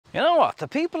You know what? The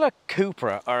people at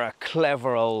Cupra are a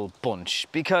clever old bunch,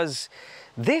 because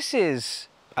this is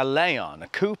a Leon, a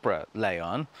Cupra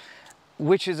Leon,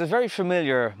 which is a very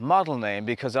familiar model name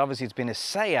because obviously it's been a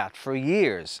Seat for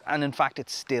years, and in fact it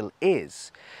still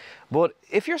is. But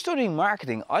if you're studying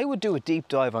marketing, I would do a deep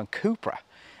dive on Cupra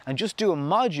and just do a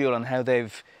module on how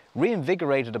they've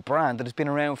reinvigorated a brand that has been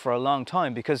around for a long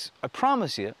time, because I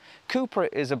promise you, Cupra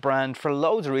is a brand for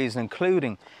loads of reasons,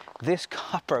 including this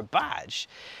copper badge,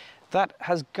 that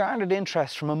has garnered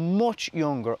interest from a much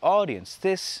younger audience.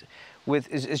 This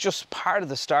is just part of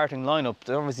the starting lineup.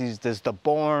 Obviously there's the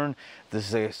Born,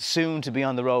 there's the soon to be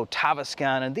on the road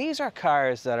Tavascan, and these are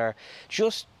cars that are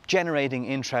just generating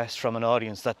interest from an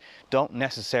audience that don't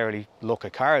necessarily look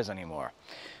at cars anymore.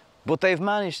 But they've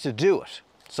managed to do it.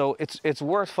 So it's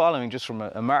worth following just from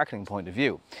a marketing point of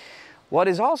view. What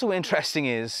is also interesting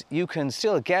is you can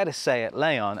still get a Seat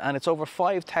Leon, and it's over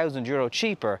 €5,000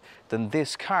 cheaper than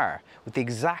this car with the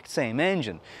exact same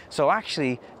engine. So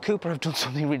actually Cupra have done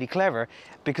something really clever,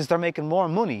 because they're making more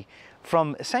money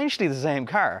from essentially the same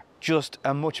car, just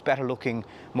a much better looking,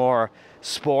 more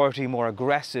sporty, more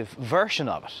aggressive version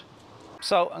of it.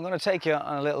 So I'm going to take you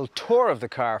on a little tour of the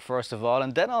car first of all,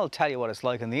 and then I'll tell you what it's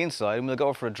like on the inside, and we'll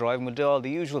go for a drive and we'll do all the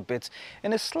usual bits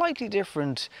in a slightly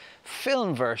different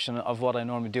film version of what I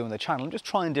normally do on the channel. I'm just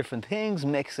trying different things,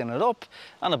 mixing it up,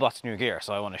 and I bought some new gear,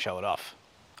 so I want to show it off.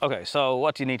 Okay, so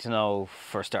what do you need to know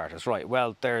for starters? Right,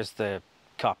 well, there's the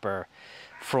copper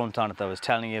front on it that I was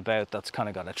telling you about. That's kind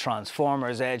of got a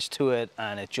Transformers edge to it,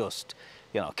 and it just,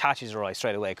 you know, catches your eye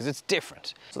straight away because it's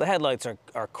different. So the headlights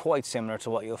are quite similar to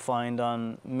what you'll find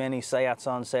on many Seats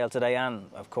on sale today, and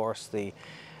of course the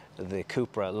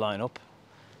Cupra lineup.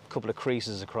 A couple of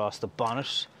creases across the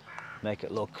bonnet make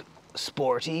it look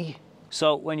sporty.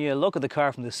 So when you look at the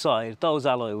car from the side, those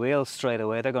alloy wheels straight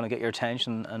away, they're going to get your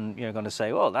attention, and you're going to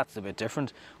say, oh, that's a bit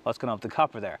different. What's going on with the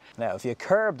copper there? Now, if you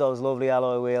curb those lovely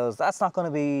alloy wheels, that's not going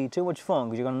to be too much fun,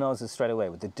 because you're going to notice it straight away,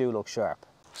 but they do look sharp.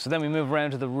 So then we move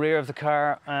around to the rear of the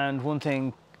car, and one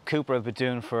thing Cupra have been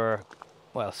doing for,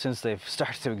 well, since they've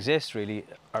started to exist really,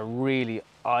 are really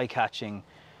eye-catching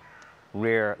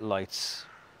rear lights.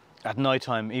 At night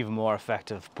time even more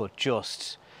effective, but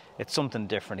just, it's something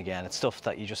different again. It's stuff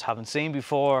that you just haven't seen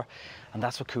before, and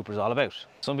that's what Cupra's all about.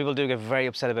 Some people do get very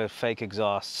upset about fake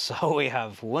exhausts, so we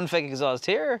have one fake exhaust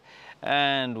here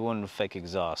and one fake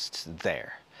exhaust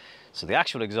there. So the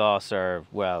actual exhausts are,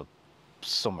 well,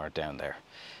 somewhere down there.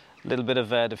 A little bit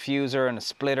of a diffuser and a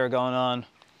splitter going on.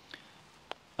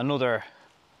 Another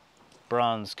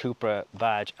bronze Cupra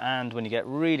badge, and when you get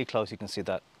really close you can see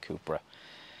that Cupra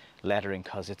lettering,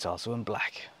 because it's also in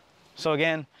black. So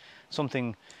again,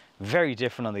 something very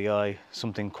different on the eye,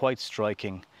 something quite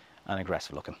striking and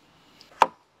aggressive looking.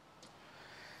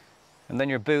 And then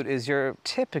your boot is your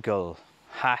typical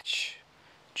hatch,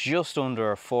 just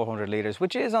under 400 litres,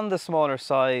 which is on the smaller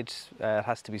side, it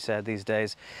has to be said these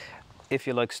days. If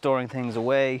you like storing things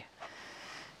away,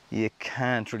 you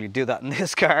can't really do that in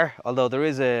this car, although there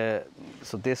is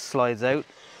so this slides out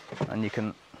and you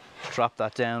can drop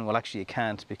that down. Well, actually you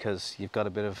can't, because you've got a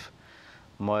bit of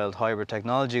mild hybrid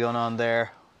technology going on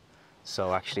there.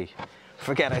 So actually,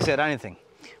 forget I said anything.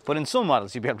 But in some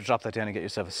models you'll be able to drop that down and get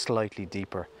yourself a slightly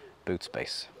deeper boot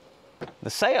space. The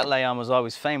Seat Leon was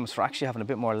always famous for actually having a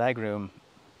bit more legroom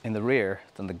in the rear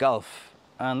than the Golf,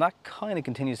 and that kind of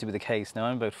continues to be the case. Now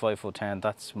I'm about 5'10",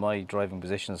 that's my driving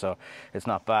position, so it's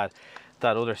not bad.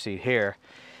 That other seat here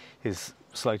is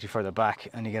slightly further back,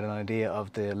 and you get an idea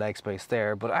of the leg space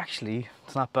there, but actually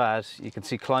it's not bad. You can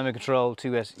see climate control,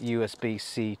 2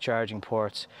 USB-C charging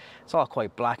ports. It's all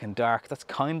quite black and dark. That's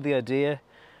kind of the idea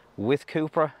with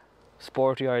Cupra,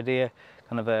 sporty idea,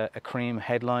 kind of a cream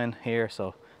headline here,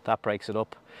 so that breaks it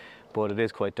up, but it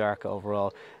is quite dark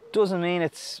overall. Doesn't mean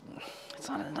it's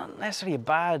not necessarily a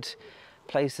bad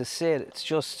place to sit, it's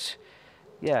just,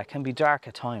 yeah, it can be dark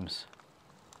at times.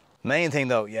 Main thing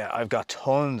though, yeah, I've got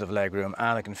tons of legroom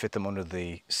and I can fit them under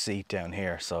the seat down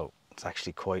here, so it's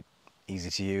actually quite easy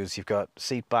to use. You've got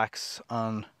seat backs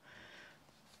on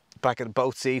back of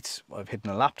both seats. I've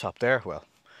hidden a laptop there, well,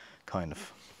 kind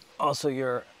of. Also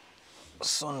your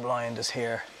sun blind is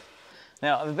here.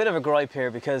 Now I have a bit of a gripe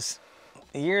here, because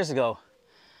years ago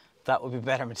that would be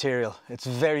better material. It's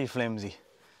very flimsy.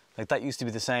 Like, that used to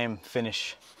be the same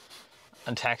finish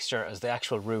and texture as the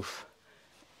actual roof,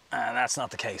 and that's not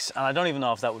the case. And I don't even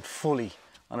know if that would fully,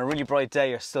 on a really bright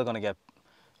day, you're still going to get,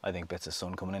 I think, bits of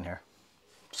sun coming in here.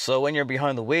 So when you're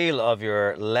behind the wheel of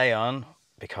your Leon,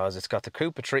 because it's got the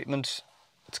Cupra treatment,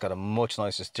 it's got a much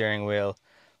nicer steering wheel.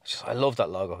 I love that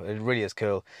logo, it really is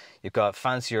cool. You've got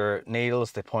fancier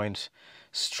needles, they point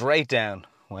straight down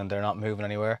when they're not moving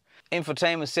anywhere.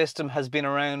 infotainment system has been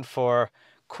around for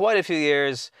quite a few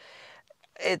years.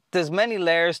 There's many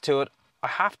layers to it. I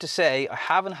have to say, I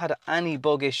haven't had any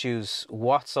bug issues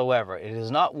whatsoever. It has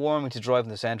not warned me to drive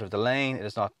in the centre of the lane. It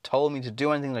has not told me to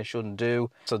do anything that I shouldn't do.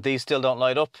 So these still don't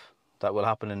light up. That will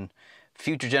happen in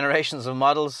future generations of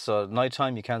models. So at night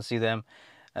time, you can't see them.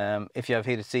 If you have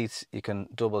heated seats, you can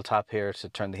double tap here to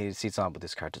turn the heated seats on, but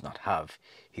this car does not have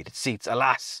heated seats,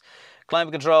 alas.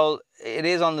 Climate control, it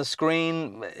is on the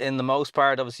screen in the most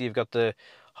part. Obviously, you've got the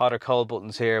hot or cold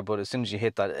buttons here, but as soon as you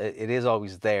hit that, it is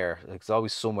always there. It's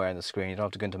always somewhere on the screen. You don't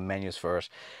have to go into menus for it.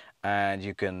 And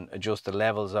you can adjust the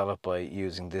levels of it by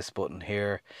using this button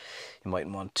here. You might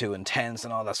want 2 and 10s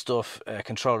and all that stuff.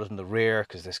 Controllers in the rear,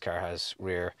 because this car has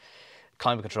rear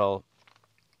climate control.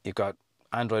 You've got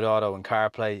Android Auto and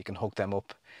CarPlay. You can hook them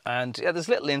up. And yeah, there's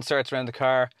little inserts around the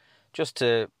car just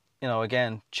to, you know,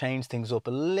 again, change things up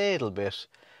a little bit.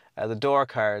 The door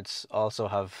cards also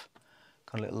have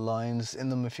kind of little lines in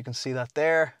them, if you can see that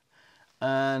there.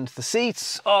 And the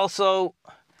seats also,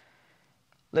 a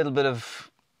little bit of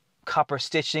copper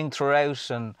stitching throughout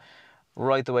and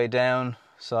right the way down.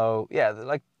 So yeah,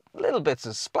 like little bits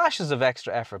of splashes of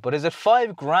extra effort. But is it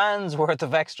 £5,000 worth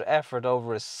of extra effort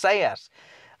over a Seat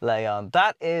Leon?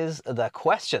 That is the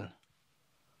question.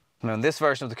 Now in this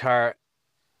version of the car,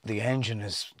 the engine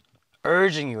is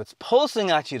urging you, it's pulsing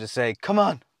at you to say, come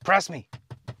on, press me,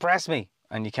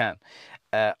 and you can't.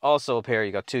 Also up here,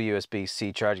 you got 2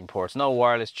 USB-C charging ports, no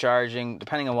wireless charging,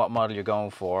 depending on what model you're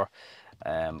going for,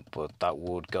 but that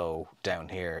would go down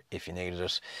here if you needed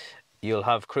it. You'll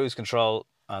have cruise control,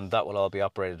 and that will all be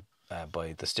operated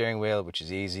by the steering wheel, which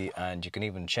is easy, and you can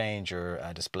even change your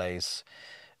displays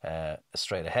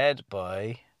straight ahead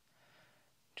by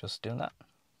just doing that.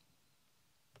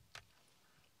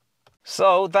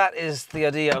 So that is the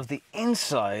idea of the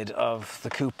inside of the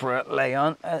Cupra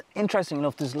Leon. Interesting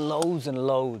enough, there's loads and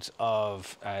loads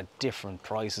of different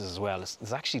prices as well.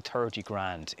 There's actually 30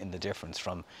 grand in the difference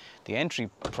from the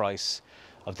entry price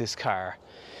of this car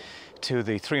to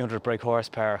the 300 brake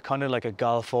horsepower, kind of like a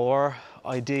Golf 4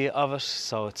 idea of it.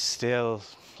 So it's still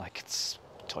like it's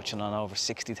touching on over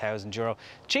 €60,000.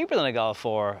 Cheaper than a Golf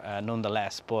 4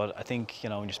 nonetheless, but I think, you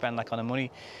know, when you spend that kind of money,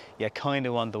 you kind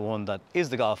of want the one that is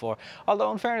the Golf 4.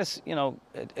 Although in fairness, you know,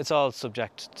 it's all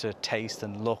subject to taste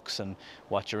and looks and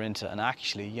what you're into. And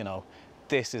actually, you know,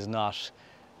 this is not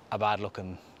a bad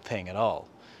looking thing at all.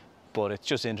 But it's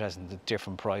just interesting, the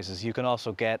different prices. You can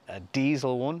also get a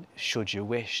diesel one, should you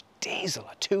wish. Diesel,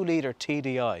 a 2-litre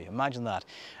TDI, imagine that.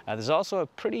 There's also a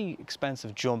pretty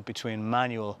expensive jump between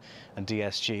manual and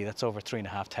DSG. That's over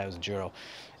 €3,500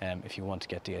 if you want to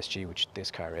get DSG, which this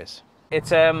car is.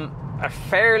 It's a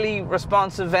fairly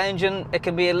responsive engine. It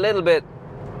can be a little bit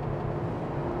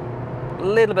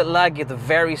laggy at the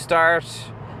very start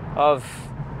of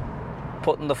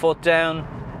putting the foot down.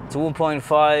 It's a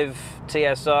 1.5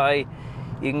 TSI.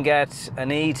 You can get an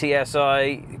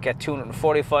eTSI, you get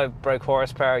 245 brake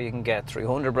horsepower, you can get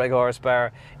 300 brake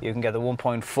horsepower, you can get the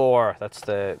 1.4,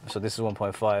 so this is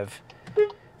 1.5.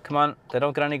 Come on, they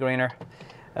don't get any greener.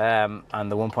 And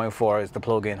the 1.4 is the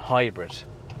plug-in hybrid.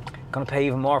 Gonna pay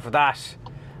even more for that,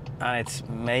 and it's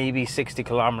maybe 60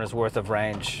 kilometers worth of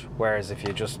range, whereas if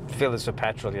you just fill this with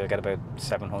petrol, you'll get about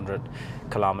 700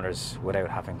 kilometers without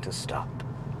having to stop.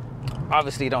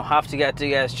 Obviously, you don't have to get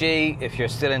DSG. If you're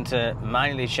still into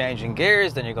manually changing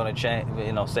gears, then you're going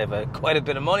to save quite a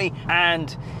bit of money.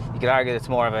 And you could argue it's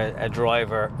more of a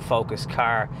driver-focused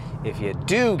car if you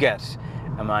do get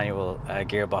a manual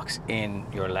gearbox in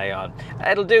your Leon.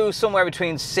 It'll do somewhere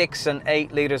between 6 and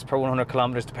 8 litres per 100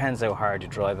 kilometers, depends how hard you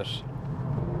drive it.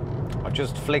 I've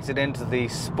just flicked it into the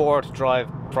sport drive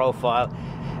profile.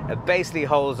 It basically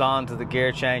holds on to the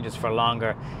gear changes for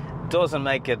longer. Doesn't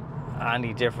make it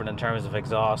any different in terms of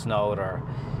exhaust note or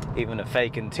even a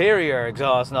fake interior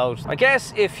exhaust note. I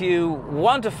guess if you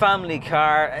want a family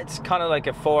car, it's kind of like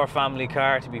a 4 family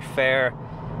car to be fair,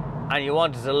 and you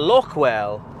want it to look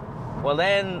well,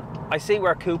 then I see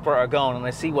where Cupra are going and I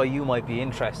see why you might be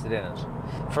interested in it.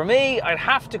 For me, I'd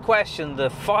have to question the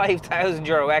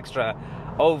 €5,000 extra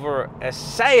over a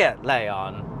Seat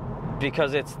Leon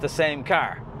because it's the same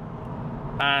car.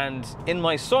 And in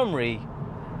my summary,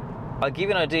 I'll give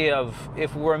you an idea of,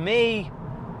 if it were me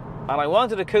and I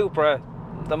wanted a Cupra,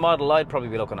 the model I'd probably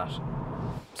be looking at.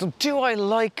 So do I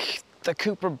like the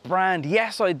Cupra brand?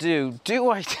 Yes, I do.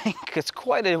 Do I think it's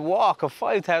quite a walk of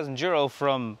 €5,000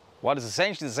 from what is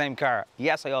essentially the same car?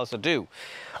 Yes, I also do.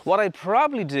 What I'd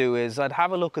probably do is I'd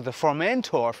have a look at the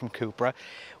Formentor from Cupra,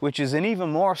 which is an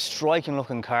even more striking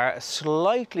looking car, a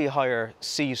slightly higher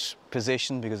seat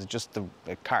position because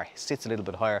the car sits a little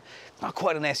bit higher. It's not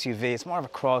quite an SUV, it's more of a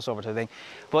crossover type thing.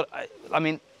 But I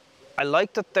mean, I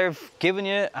like that they've given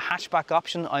you a hatchback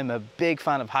option. I'm a big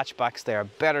fan of hatchbacks. They are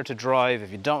better to drive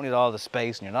if you don't need all the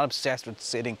space and you're not obsessed with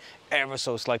sitting ever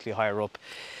so slightly higher up,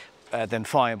 then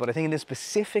fine. But I think in this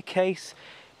specific case,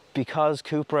 because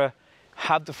Cupra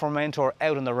have the Formentor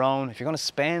out on their own, if you're going to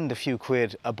spend a few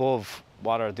quid above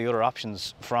what are the other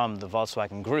options from the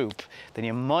Volkswagen group, then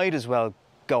you might as well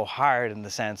go hard in the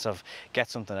sense of get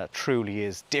something that truly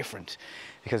is different.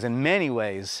 Because in many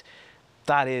ways,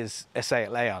 that is a Seat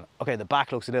Leon. Okay, the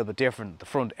back looks a little bit different, the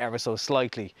front ever so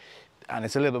slightly, and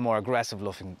it's a little bit more aggressive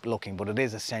looking, but it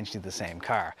is essentially the same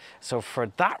car. So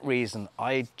for that reason,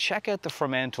 I check out the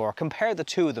Formentor, compare the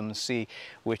two of them and see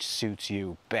which suits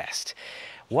you best.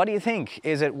 What do you think?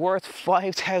 Is it worth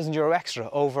 5,000 euro extra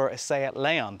over a Seat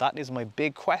Leon? That is my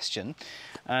big question.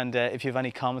 And if you have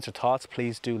any comments or thoughts,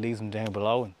 please do leave them down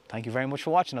below. And thank you very much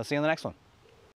for watching. I'll see you in the next one.